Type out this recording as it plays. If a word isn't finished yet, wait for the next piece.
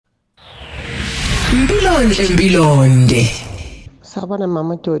Mpilonhle Mpilonde. Sabona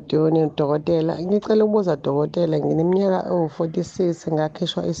mama Dodoni udokotela. Ngicela ukubuza dokotela, ngineminyaka ewu46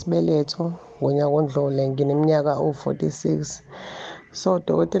 ngakhishwa isibeletho ngonyaka ondlule, ngineminyaka ewu46. So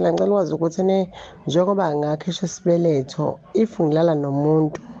dokotela ngicela ukwazi ukuthi njengoba ngakhishwa isibeletho, if ngilala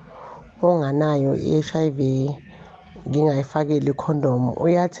nomuntu onganayo i-HIV ngingayifakile ikhondomu,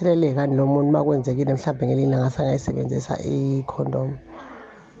 uyatheleleka lo muntu makwenzekile mhlawumbe ngelinye ngase ngayisebenzisa ikhondomu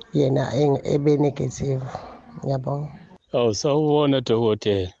yena ebe negative. Ngiyabonga. Sawubona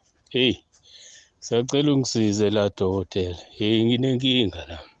dokotela. Hey, sacela ungisize la dokotela. Hey, nginenkinga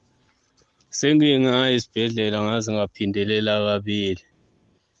la. Sengingaya esibhedlela ngaze ngaphindelela kabili.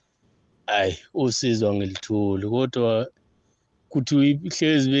 Usizo ngilithuli kodwa kuthi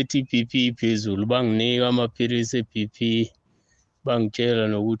ihlezi bethi iBP iphezulu, banginika amaphilisi eBP, bangitshela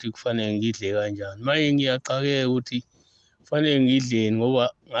nokuthi kufanele ngidle kanjani. Manje ngiyaqhakeka ukuthi kufanele ngidleni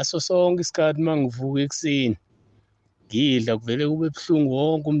ngoba ngaso sonke isikhathi mangivuka ekseni ngidla kuvele kube buhlungu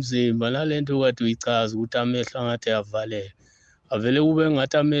wonke umzimba, nalento kade uyichaza ukuthi amehlo angathi ayavaleka, avele kube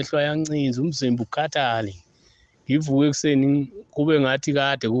ngathi amehlo ayancinza, umzimba ukhathale. Ngivuka ekseni kube ngathi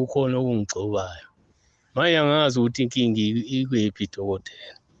kade kukhona okungigcobayo. Manje angazi ukuthi inkinga ikwephi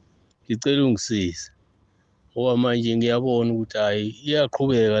dokotela. Ngicela ungisize ngoba manje ngiyabona ukuthi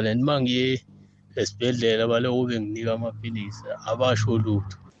iyaqhubeka lento. Mangiye esibhedlela baloko benginika amaphilisi abasho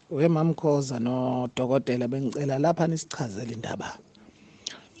lutho. Mamkhoza nodokotela bengicela lapha nisichazele indaba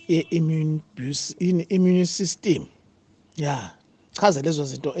immune system. Chaza lezo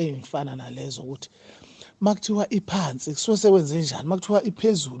zinto ezifana nalezo ukuthi makuthiwa iphansi kusuke sekwenze njani, makuthiwa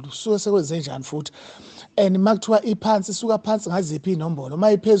iphezulu kusuke sekwenze njani futhi, and makuthiwa iphansi isuka phansi ngaziphi inombolo,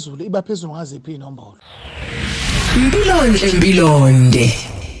 mayiphezulu iba phezulu ngaziphi inombolo. Mpilonhle Mpilonde.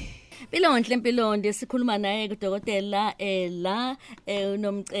 Mpilonhle Mpilonde sikhuluma naye kudokotela la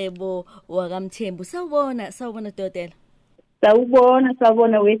Nomcebo wakamthembu. Sawubona dokotela.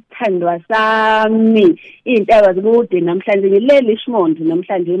 Sawubona wesithandwa sami. Intaba zikude namhlanje ngilele iShimondi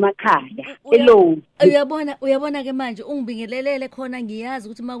namhlanje emakhaya. Hello. Uyabona ke manje ungibingelelele khona, ngiyazi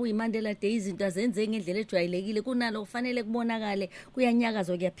ukuthi makuyimandela day izinto azenze ngendlela ejwayelekile, kunalo kufanele kubonakale,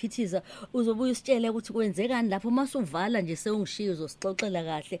 kuyanyakaza kuyaphithiza. Uzobuya usitshele ukuthi kwenzekani lapho masuvala nje sewungishiya uzosixoxela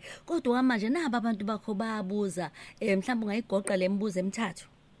kahle. Kodwa manje naba abantu bakho bayabuza, mhlawumbe ungayigoqa lembuzo emithathu.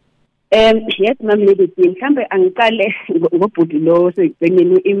 Yes ma'am lady, mhlambe angiqale ngobhudi lo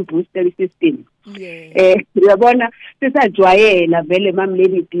segcineni imbooster system. Uyabona sisajwayela vele ma'am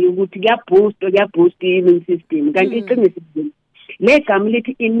lady ukuthi kuyaboost immune system, kanti iqiniso le gama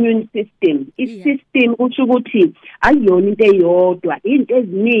lithi immune system. I-system usho ukuthi ayiyona into eyodwa, into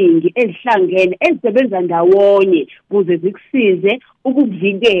eziningi ezihlangene ezisebenza ndawonye ukuze zikusize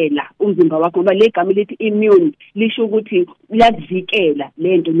ukuvikela umzimba wakho, ngoba le gama lithi immune lisho ukuthi liyavikela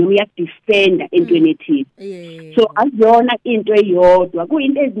lento noma iyadefenda entweni ethile. So ayiyona into eyodwa,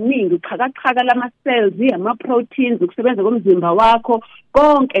 kuyinto eziningi, uqhakaqhaka lama cells, ama proteins, ukusebenza komzimba wakho,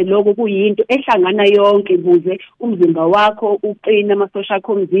 konke lokho kuyinto ehlangana yonke ukuze umzimba wakho uqina, amasosha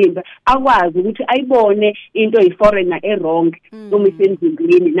akho omzimba akwazi ukuthi ayibone into eyiforeigner errong uma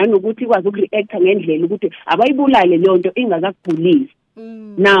isemzimbeni, nanokuthi ikwazi ukureact ngendlela ukuthi abayibulale leyo nto ingakakugulisi.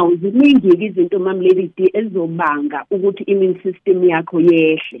 Now ziningi izinto ma'am lady ezizobanga ukuthi immune system yakho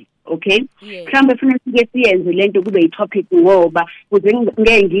yehle. Okay, mhlambe kufanele sike siyenze lento kube yitopic ngoba kuze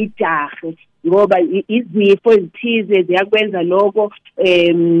ngeke ngijahe, ngoba izifo ezithize ziyakwenza lokho,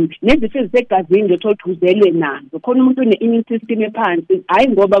 nezifo ezisegazini ngithokuzelwe nazo. Khona umuntu une-immune system ephansi, hayi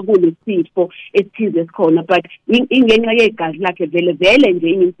ngoba kunesifo esithize esikhona, but ingenxa yegazi lakhe vele nje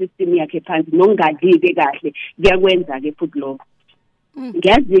immune system yakhe phansi nokungadli-ke kahle kuyakwenza-ke futhi lokho.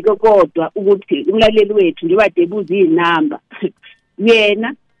 Ngiyazi-ke kodwa ukuthi umlaleli wethu njengoba debuza iy'namba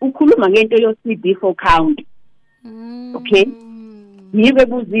yena ukhuluma ngento yo-CD4 count. Okay, yibe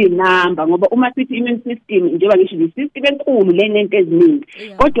buza iy'namba ngoba uma sithi immune system njengoba ngisho i-system enkulu lenento eziningi,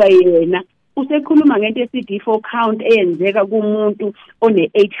 kodwa yena usekhuluma ngento ye-CD4 count eyenzeka kumuntu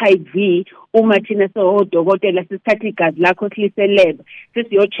one-HIV. Uma thina sodokotela sisithatha igazi lakho siliseleba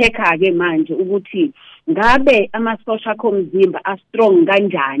sesiyo-check-a-ke manje ukuthi ngabe amasosha akho omzimba a-strong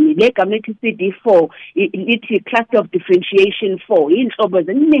kanjani. Le gama lithi CD4 lithi cluster of differentiation 4, iy'nhlobo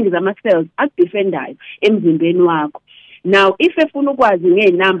eziningi zama-cells akudefendayo emzimbeni wakho. Now if efuna ukwazi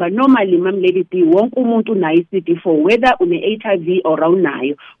ngey'namba, normally ma'am lady wonke umuntu unayo i-CD4, whether une-HIV or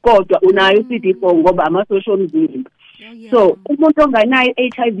awunayo, kodwa unayo i-CD4 ngoba amasosha omzimba. So umuntu onganayo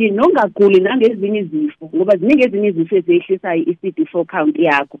HIV nongaguli nangezinye izifo ngoba ziningi ezinye izifo ezehlisa i-CD4 count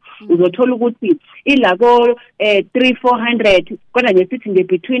yakho uzothola ukuthi ilako 300-400 kodwa ngesithi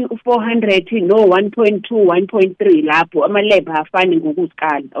between 400 no 1.2 1.3 lapho ama lab afani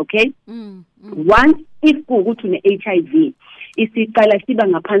ngokusikala. Okay, once if kuukuthi une-HIV isiqala siba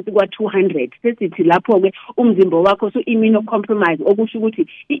ngaphansi kwa 200 sesithi lapho ke umzimba wakho so immunocompromise okusho ukuthi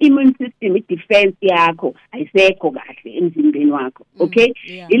i-immune system i-defense yakho ayisekho kahle emzimbeni wakho. Okay,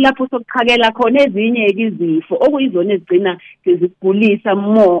 ilapho sokuqhakela khona ezinye izifo okuyizona ezigcina sezigulisa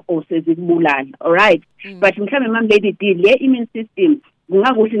more or sezikubulala. All right, but mhlawumbe mama lady D le immune system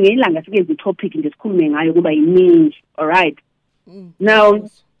kungakuhle ngelanga sikenza i-topic nje sikhulume ngayo kuba yiningi. All right, now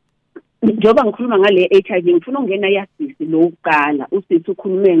njoba ngikhuluma ngale HIV ngifuna ungena yasisi lokuqala usisi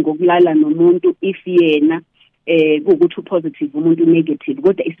ukhulume ngokulala nomuntu if yena ukuthi positive umuntu negative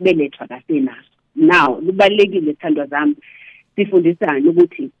kodwa isibelethwa kasenaso. Now kubalekile thandwa zami sifundisana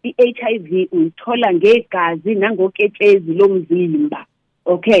ukuthi iHIV uyithola ngegazi nangoketshezi lomzimba.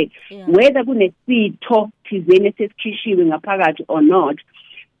 Okay, whether kunesitho thizeni esesikhishiwe ngaphakathi or not,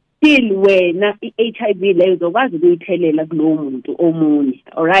 still wena i-HIV leyo uzokwazi ukuyithelela kulowo muntu omunye.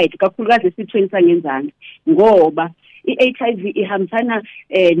 All right, kakhulukazi esithweni sangenzansi ngoba i-HIV ihambisana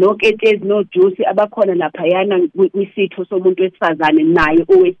noketshezi nojuice abakhona lapha yana kwisitho somuntu wesifazane naye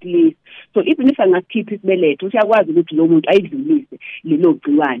owesilisa. So even if angakhipha isibeletho uyakwazi ukuthi lo muntu ayidlulise lelo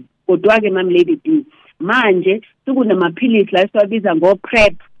gciwane. Kodwa ke mama lady D manje sekunamaphilisi la esiwabiza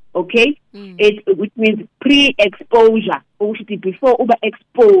ngo-PrEP. Okay, which means pre-exposure ukuthi before uba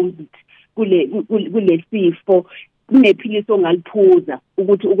exposed kule sifo kunephilisi ongaliphuza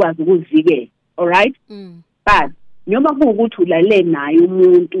ukuthi ukwazi ukuzivikela. All right, but noma kuukuthi ulale naye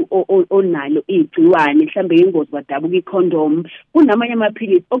umuntu onalo igciwane mhlambe ingozi wadabuka i-condom kunamanye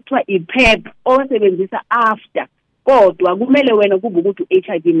amaphilisi okuthiwa i-PrEP owasebenzisa after kodwa kumele wena kube ukuthi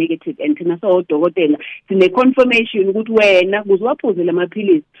HIV negative and thina sodokotela sine confirmation ukuthi wena kuzwaphuze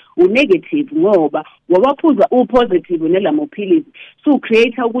lamaphilisi unegative ngoba wawaphuza upositive nelamaphilisi so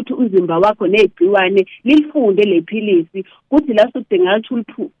create ukuthi umzimba wakho negciwane lifunde lephilisi kuthi la sokudingeka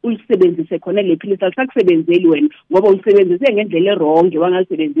ukuthi ulisebenzise khona lephilisi alisakusebenzeli wena ngoba ulisebenzise ngendlela wrong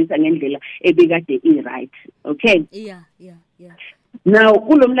wangalisebenzisa ngendlela ebekade i-right. Okay, yeah. Now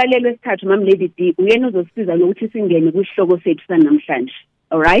kulomlalelo esithathu mama lady D uyena uzosiza ukuthi singene kwisihloko sethu sanamhlanje.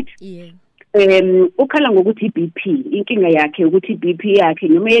 All right, ukhala ngokuthi iBP inkinga yakhe ukuthi iBP yakhe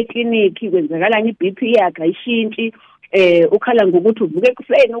noma eclinic kwenzakalani iBP yakhe ayishintshi ukhala ngokuthi uvuke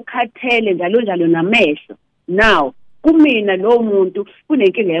ekuseni ukhathele njalo namehlo. Now kumina lo muntu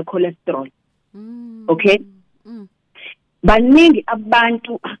kunenkinga yecholesterol. Okay, baningi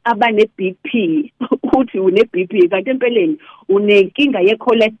abantu abane BP uthi une BP kanti empeleni unenkinga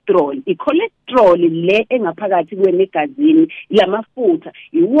yecholesterol. Icholesterol le engaphakathi kwenegazini lamafutha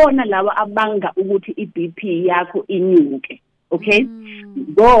iwona lawa abanga ukuthi iBP yakho inyuke. Okay,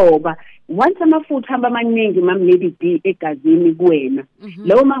 ngoba once amafutha hamba amaningi mama lady D egazini kuwena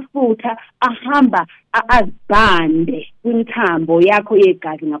lawo mafutha ahamba azibande kwimthambo yakho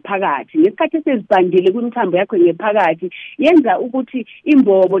yegazi ngaphakathi ngesikhathi sezibandile kwimthambo yakho ngephakathi yenza ukuthi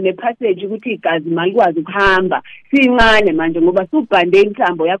imbobo nepassage ukuthi igazi malikwazi ukuhamba sincane manje ngoba subhande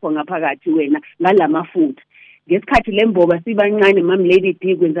imthambo yakho ngaphakathi wena ngalamafutha. Ngesikhathi lemboba sibancane mama lady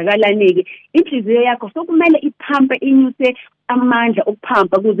D kwenzakalani-ke inhliziyo yakho sokumele iphampe inyuse amandla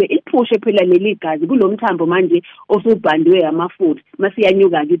okuphampa kuze iphushe phela leli gazi kulomthambo manje osubhandiwe amafutha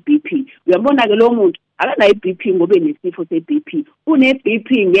masiyanyuka ke iBP. Uyabona ke lo muntu akanayo iBP ngoba enesifo seBP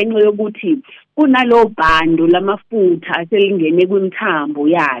une-BP ngenxa yokuthi kunalo bhando lamafutha aselingene kwimthambo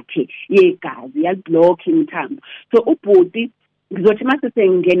yakhe yegazi yaliblock imthambo. So ubhuti ngizothi mase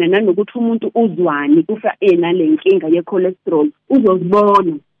sengena nanokuthi umuntu uzwani ufa enale nkinga yecholesterol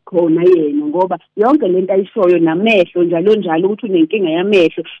uzozibona khona yena ngoba yonke lento ayishoyo namehlo njalo ukuthi unenkinga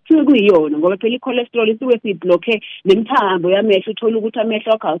yamehlo kusuke kuyiyona ngoba phela icholesterol isuke siblocke lemthambo yamehlo uthola ukuthi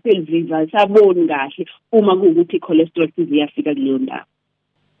amehlo akho awuseliviva saboni kahle uma kuukuthi icholesterol siziyafika kuleyo ndawo.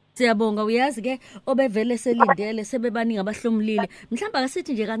 Siyabonga uyazi ke obevele selindele sebebaningi abahlomlile mhlamba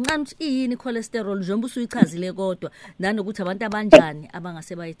akasithi nje kancane ukuthi iyini cholesterol njengoba usuyichazile kodwa nanokuthi abantu abanjani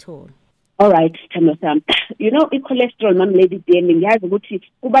abangase bayithola. All right, Thamosam. You know, i-cholesterol mama lady D ngiyazi ukuthi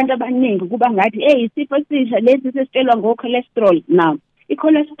kubantu abaningi kuba ngathi isifo sisha lesi sesitshelwa ngo-cholesterol. Now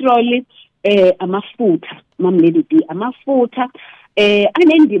i-cholesterol amafutha mama lady D amafutha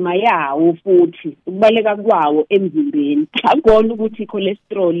anendima yawo futhi ukubaleka kwawo emzimbeni akona ukuthi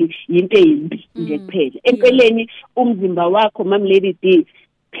icholesterol into embi nje kuphela empeleni umzimba wakho mama lady D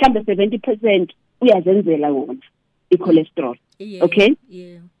mhlambe 70% uyazenzela wona icholesterol. Okay,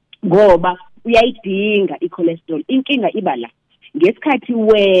 ngoba uyayidinga icholesterol. Inkinga iba la ngesikhathi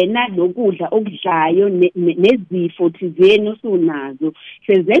wena lokudla okudlayo nezifo thizeni osunazo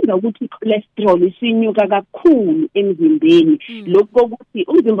sezenza ukuthi icholesterol isinyuka kakhulu emzimbeni. Lokho ukuthi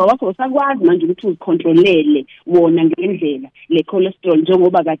umzimba wakho usakwazi manje ukuthi uzicontrolele wona ngendlela le cholesterol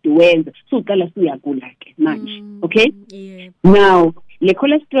njengoba kade wenza suqala suyagula ke manje. Okay? Now le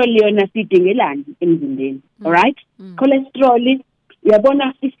cholesterol yona sidingelani emzimbeni. All right? Cholesterol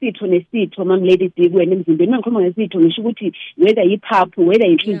uyabona isitho nesitho mamlady kuwena emzimbeni mangikhuluma ngesitho ngisho ukuthi whether yiphaphu whether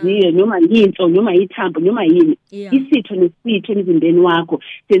inhliziyo noma yinso noma yithambo noma yini isitho nesitho emzimbeni wakho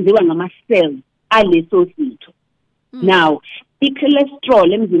senziwa ngama cells aleso sitho. Now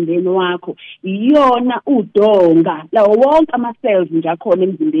i-cholesterol emzimbeni wakho iyona udonga lawo wonke ama cells nje akhona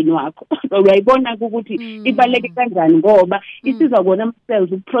emzimbeni wakho. Uyayibona ukuthi ibaleke kanjani ngoba isiza kona ama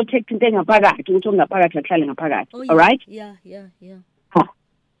cells ukuprotect into engaphakathi ukuthi ongaphakathi ahlale ngaphakathi. All right? Yeah.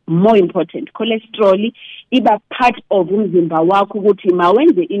 More important, cholesterol iba part of umzimba wakho ukuthi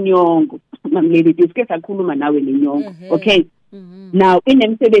mawenze inyongo. Mamlady disike sakhuluma nawe lenyongo. Okay? Now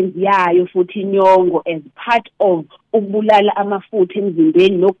inemsebenzi yayo futhi inyongo as part of ukubulala amafutha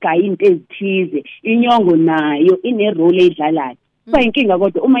emzimbeni nokugaya into ezithize. Inyongo nayo ine role edlalayo. Inkinga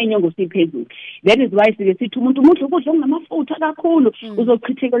kodwa uma inyongo siphezulu. That is why sike sithi umuntu udla ukudla okunamafutha kakhulu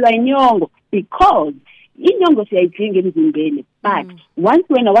uzochithikelwa inyongo because inyongo siyayidinga emzimbeni. But once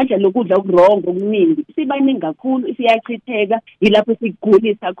wena wadla lokudla okurongo okuningi sibaningi kakhulu isiyachitheka yilapho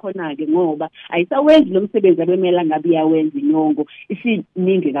sigulisa khona ke ngoba ayisawenzi lo msebenzi abemela ngabe iyawenza inyongo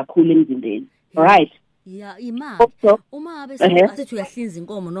isiningi kakhulu emzimbeni. All right? Yeah, imali. Uma abe sithi uyahlinza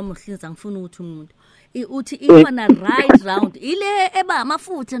inkomo noma uhlinza ngifuna ukuthi umuntu uthi ikhona right round ile eba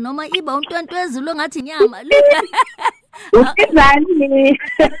amafutha noma iba untwantu ezilo ngathi inyama Usizani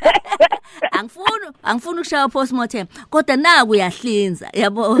angifuni ukushaya postmortem kodwa naku uyahlinza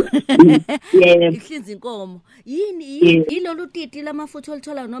yabo. Ihlinza inkomo yini ilolu titi lamafutha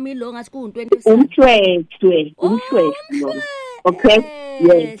olithola noma ilo ngathi ku20%. Umhlwehlwe. Okay?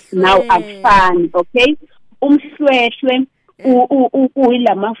 Yes. Now afani, okay? Umhlwehlwe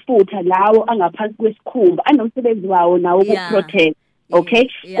uyilamafutha lawo angaphansi kwesikhumba anomsebenzi wawo nawo ukuprotect. Okay?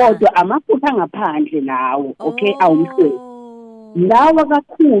 Kodwa amafutha angaphandle lawo, okay, awumhlwehlwe. Lawa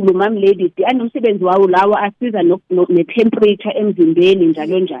kakhulu mamlady anomsebenzi wawo lawo asiza ne-temperature emzimbeni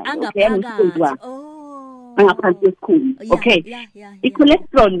njalo njalo. Okay, anomsebenzi wawo angaphansi kwesikhumba. Okay?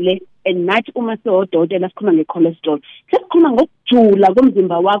 I-cholesterol le nathi uma sodokotela sikhuluma nge-cholesterol sesikhuluma ngokujula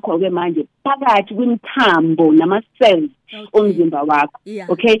komzimba wakho ke manje phakathi kwimthambo nama-cells omzimba wakho.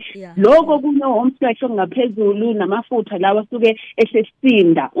 Okay? Lokho kunomhlwehlwe ongaphezulu namafutha lawa suke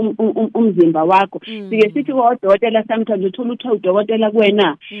esesinda umzimba wakho. Sike sithi kodokotela sometimes uthola ukuthi udokotela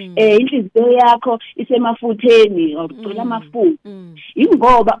kuwena inhliziyo yakho isemafutheni ucela amafutha.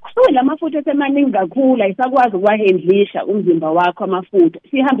 Ingoba kusuke lamafutha esemaningi kakhulu ayisakwazi ukuwahandlisha umzimba wakho amafutha.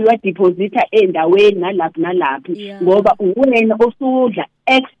 Sihambe deposita endaweni nalaphi ngoba uwena osudla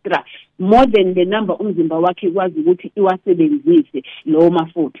extra more than the number umzimba wakhe ikwazi ukuthi iwasebenzise lo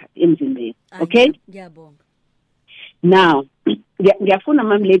mafutha emzimbeni. Okay? Ngiyabonga. Now ngiyafuna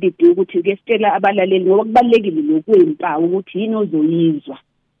mamlady ukuthi ke sitela abalaleli ngoba kubalekile lokwempawu ukuthi yini ozoyizwa.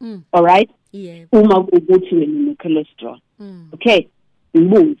 All right? Uma ukuthi wena une-cholesterol. Okay?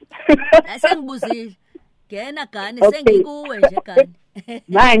 Ngibuze. Asengibuzile. Ngena gane sengikuwe nje gane.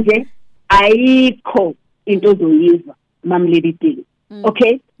 Manje ayikho into ozoyizwa mamlady D.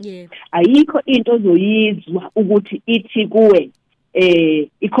 Okay? Ayikho into ozoyizwa ukuthi ithi kuwe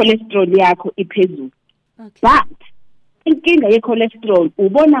i-cholesterol yakho iphezulu. But inkinga ye-cholesterol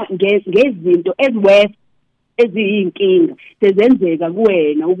ubona ngezinto eziwest eziyinkinga sezenzeka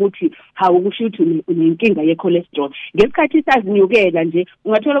kuwena ukuthi kusho ukuthi unenkinga ye-cholesterol. Ngesikhathi sazinyukela nje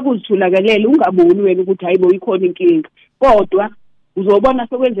ungathola kuzithulakalela ungaboni wena ukuthi hayibo ikhona inkinga. Kodwa uzobona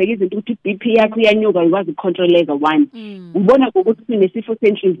sokwenzeka izinto ukuthi i-BP yakho iyanyuka ikwazi ukucontroleka 1. Ubona ngokuthi unesifo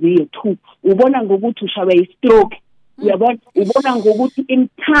senhliziyo 2. Ubona ngokuthi ushawe i-stroke. Uyabona ubona ngokuthi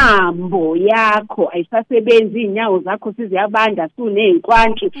imthambo yakho ayisasebenzi inyawo zakho siziyabanda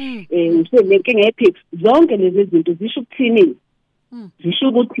suneyinkwantshi usenenkinga yephika. Zonke lezi zinto zisho ukuthini? Zisho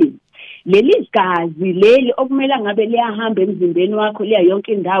ukuthi leli gazi leli okumele ngabe liyahamba emzimbeni wakho liya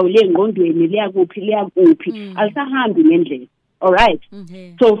yonke indawo lengqondweni liya kuphi alisahambi ngendlela. All right?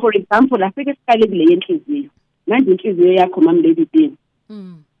 So for example asike siqale kule yenhliziyo. Manje inhliziyo yakho mamlady D.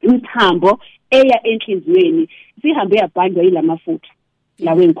 Imthambo eya enhliziyweni sihambe yabhandwa yilamafutha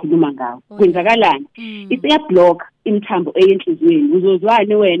lawe engikhuluma ngawo. Kwenzakalani? Isiyablock imthambo eyenhliziyweni.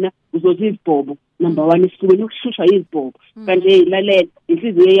 Uzozwane wena uzozwa izibhobo. Number 1 isukweni ukushusha izibhobo. Kanje ilalela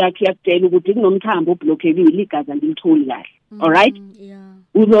inhliziyo yakho yakutshela ukuthi kunomthambo oblockekile igazi angilitholi kahle. All right?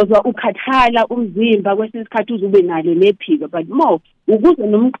 uzozwa ukhathala umzimba kwesinye isikhathi uzube nalo nephika, but more ukuze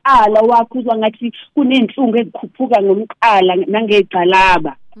nomqala wakho uzwa ngathi kunenhlungu ezikhuphuka ngomqala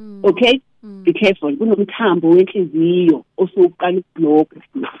nangegxalaba. Okay, be careful, kunomthambo wenhliziyo osuqala ukublock.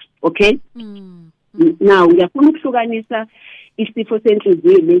 Okay, now ngiyafuna ukuhlukanisa isifo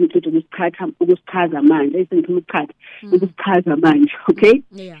senhliziyo lengithethe ukusichaza manje, esengifuna ukusichaza manje. Okay,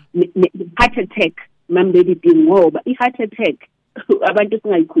 heart attack mambebi ngoba i-heart attack abantu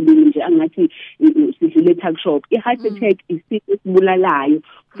singayikhulumi nje angathi sidlule talk shop. I-heart attack isifo esibulalayo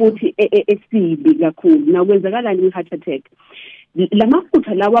futhi esibi kakhulu. Now kwenzakalani i-heart attack?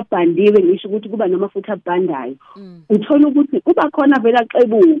 Lamafutha lawa abhandiwe, ngisho ukuthi kuba namafutha abhandayo, uthola ukuthi kuba khona vela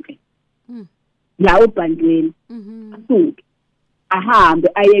xebuke lawo bhandweni asuke ahambe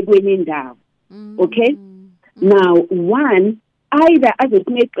aye kwenye indawo. Okay, now one either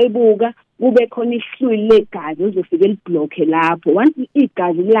azokuneqebuka kube khona ihlwili legazi uzofika liblock lapho. Once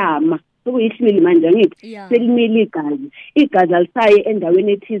igazi lama sokuyihlwili manje ngithi selimile igazi alisaye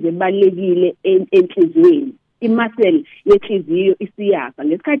endaweni ethize ebalekile enhliziyweni. Imuscle yenhliziyo isiyafa.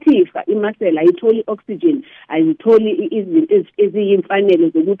 Ngesikhathi ifa imuscle ayitholi oxygen, ayitholi izinto eziyimfanele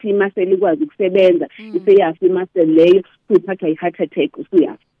zokuthi imuscle ikwazi ukusebenza, isiyafa imuscle leyo, kuphatha i-heart attack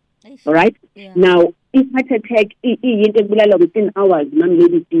usiyafa. All right, now i-heart attack iyinto ebulala within hours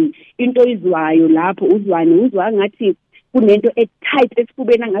mamlady. Into izwayo lapho uzwa ngathi kunento etight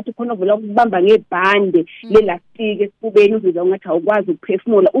esifubeni, ngathi khona uvela ukubamba ngebhande lelastiki esifubeni, uzizwa ngathi awukwazi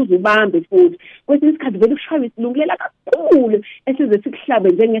ukuphefumula, uzubambe futhi kwesinye isikhathi vele ushaya isilungulela kakhulu esize sikuhlabe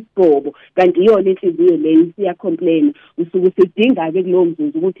njengesigqobo, kanti yona inhliziyo leyo isiya complain. Usuke usidinga-ke kulowo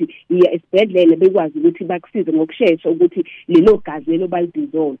mzuzu ukuthi iya esibhedlela bekwazi ukuthi bakusize ngokushesha ukuthi lelo gazi lelo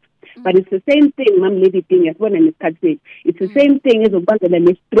balidissolve. But it's the same thing mamlady thing yasibona nesikhathi sethu, it's the same thing ezokubangela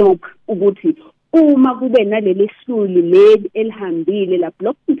ne-stroke, ukuthi uma kube naleli hluli leli elihambile la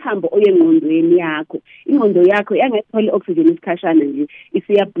block umthambo oyengqondweni yakho, ingqondo yakho yangayitholi oxygen isikhashana nje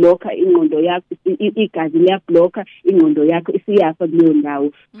isiya blocka ingqondo yakho, igazi liya blocka ingqondo yakho isiyafa kuleyo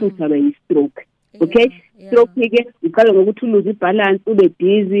ndawo, futhi aba yi-stroke. Okay, stroke ke uqala ngokuthi uluze ibalance, ube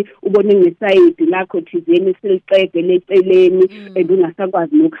busy, ubone ngesayidi lakho thizeni seliqede leceleni,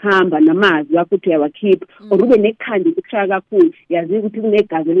 ungasakwazi nokuhamba, namazwi akho uthi uyawakhipha, or ube nekhanda ukushaya kakhulu, yazi ukuthi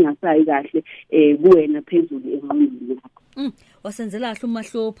kunegazi elingasayi kahle kuwena phezulu engqondweni yakho. Wasenzela kahle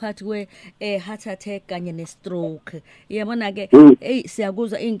umahluko phakathi kwe heart attack kanye ne stroke. Iyabona ke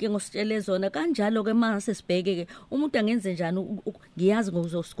siyakuzwa inkingo ositshele zona kanjalo ke mase sibheke ke umuntu angenze njani, ngiyazi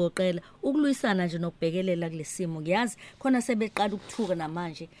ngokuzosigoqela ukulwisana nje nokubhekelela kulesimo. Ngiyazi khona sebeqala ukuthuka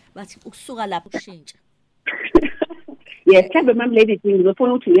namanje bathi ukusuka lapho kushintsha. Yes, mhlambe mamlady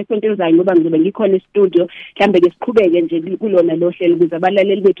ngizofuna ukuthi ngesonto elizayo ngoba ngizobe ngikhona e-studio, mhlambe ke siqhubeke nje kulona lo hlelo ukuze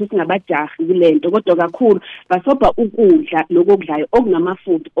abalaleli bethu singabajahi kulento, kodwa kakhulu basobha ukudla lokudlayo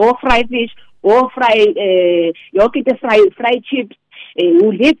okunamafutha, o fried fish, o fry yonke into fried chips,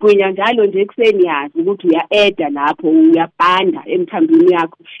 udla igwinya njalo nje ekuseni, yazi ukuthi uya-eda lapho, uyabhanda emthambini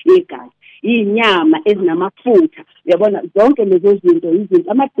yakho yegazi, inyama ezinamafutha, uyabona zonke lezo zinto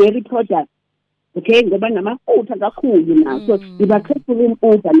izinto ama-dairy products. Okay, ngoba namafutha kakhulu naso, so iba careful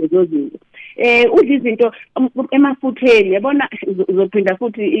ukudla lezo zinto. Udla izinto emafutheni, yabona uzophinda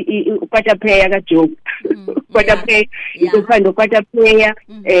futhi ukwatapheya kaJob. Kwatapheya izofana nokwatapheya,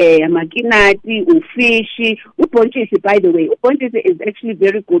 amakinati, ufishi, ubhontshisi. By the way, ubhontshisi is actually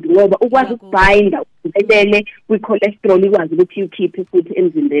very good ngoba ukwazi ukubinda ubelele kwi-cholesterol, ikwazi ukuthi ukhiphe futhi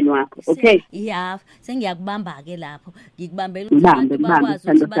emzimbeni wakho. Okay, yeah, sengiyakubamba ke lapho, ngikubambela ukuthi abantu bakwazi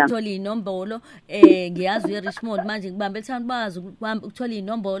ukuthi bathole inombolo. Ngiyazi uRichmond manje ngibambela thana bazi ukuthola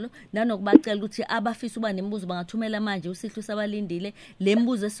inombolo, nanokubacela ukuthi abafisa uba nemibuzo bangathumela manje uSihlu sabalindile. Le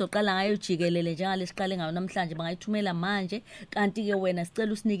mibuzo esizoqala ngayo jikelele njengalesiqale ngayo namhlanje bangayithumela manje, kanti ke wena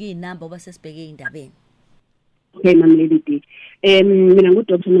sicela usinike inamba oba sesibheke indabeni. Okay mamlady, mina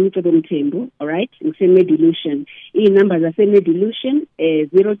nguDr Nomcebo Mthembu, all right, ngise-Medilution. Inamba zase-Medilution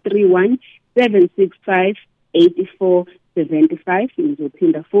 031 765 8475,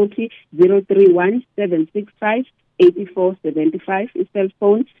 ngizophinda futhi 031 765 8475,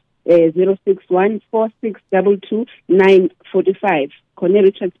 i-cellphone 061 4622 945, khona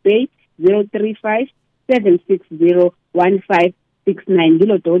Richards Bay 035 760 1569.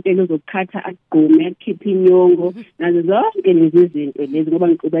 Ngilo dokotela ozokhatha agqume akhipha inyongo nazo zonke lezi zinto lezi, ngoba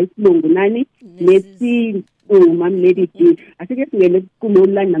ngiqoba isilungu nani lesintu mamlady. Asike singene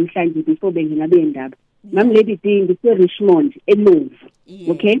kulolu namhlanje before benginabe indaba. Mam Lady D ngise-Richmond eLovu.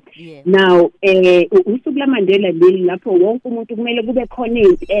 Okay, now usuku laMandela leli lapho wonke umuntu kumele kube khona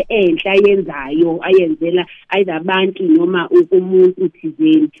into enhla yenzayo ayenzela either abantu noma umuntu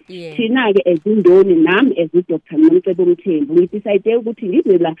thizeni. Thina ke ezindoni nami eziDr Nomcebo Mthembu ngidecide ukuthi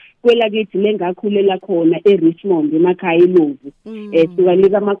ngizela kwelakithi lengakhulela khona eRichmond emakhaya eLovu suka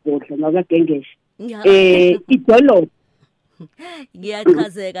lika Magodla nokaGengeshe idolobha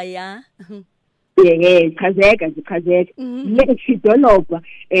ngiyachazeka ya chazeka idolobha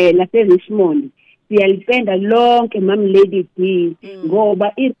lase-Richmond siyalipenda lonke Mam Lady D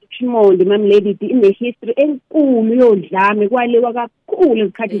ngoba iRichmond Mam Lady D ine-history enkulu yodlame kwalewa kakhulu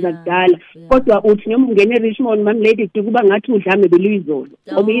ezikhathi zakudala kodwa uthi noma ungene eRichmond Mam Lady D kuba ngathi udlame beluyizolo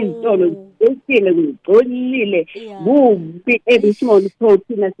ngoba izitolo esile kugcolile kubi eRichmond so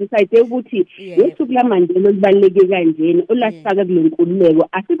thina sisayide ukuthi usuku laMandela olubaluleke kanjena olasaka kulenkululeko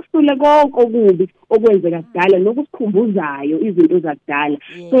asikusule konke okubi okwenzeka kudala nokusikhumbuzayo izinto zakudala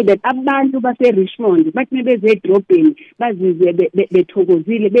so that abantu base-Richmond bathi mebeze edrobheni bazizwe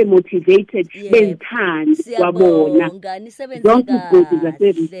bethokozile bemotivated bezithanda kwabona zonke izigodi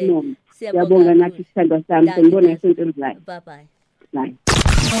zase-Richmond siyabonga nathi sithandwa sami ngibona ngasentolizana bye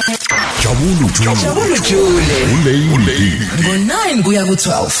Jabulu Jule ngo9 kuya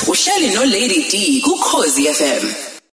ku12 uhleli no Lady D ku Khosi FM.